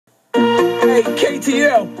Hey,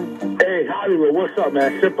 KTU. Hey, Hollywood, what's up,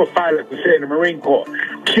 man? Simplify, like we say in the Marine Corps.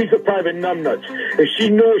 She's a private numbnuts. If she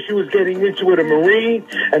knew she was getting into with a Marine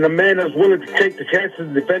and a man that's willing to take the chances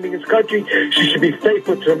of defending his country, she should be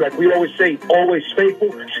faithful to him. Like we always say, always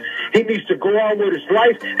faithful. He needs to go on with his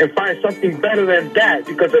life and find something better than that,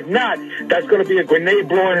 because if not, that's going to be a grenade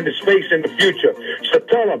blowing in his face in the future. So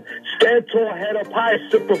tell him, stand tall, head up high,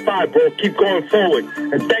 simplify, bro. Keep going forward.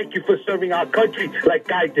 And thank you for serving our country like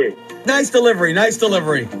I did. Nice delivery, nice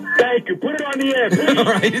delivery. Thank you. Put it on the air, please. All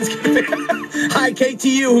right. Hi,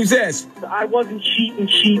 KTU. Who's this? I wasn't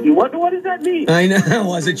cheating. What does that mean? I know I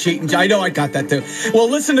wasn't cheating. I know I got that too. Well,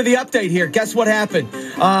 listen to the update here. Guess what happened?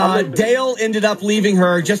 Dale ended up leaving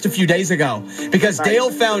her just a few days ago because Dale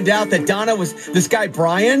found out that Donna was this guy,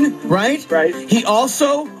 Brian, right? Right. He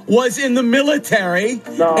also was in the military,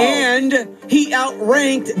 and he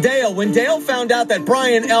outranked Dale. When Dale found out that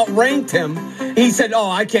Brian outranked him, he said, "Oh,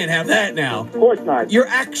 I can't have that now." Of course not. You're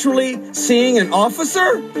actually seeing an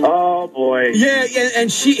officer? Oh boy. Yeah,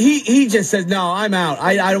 and he just said, "No, I'm out.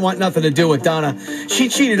 I don't want nothing to do with Donna." She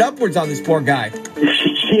cheated upwards on this poor guy.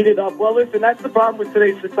 She cheated up. Well, listen, that's the problem with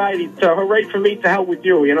today's society. To hooray for me, to hell with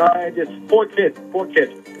you. You know, I just poor kid.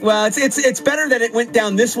 Well, it's better that it went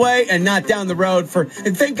down this way and not down the road.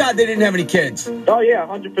 And thank God they didn't have any kids. Oh yeah,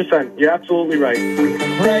 100%. You're absolutely right.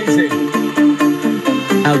 Crazy.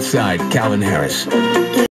 Outside, Calvin Harris.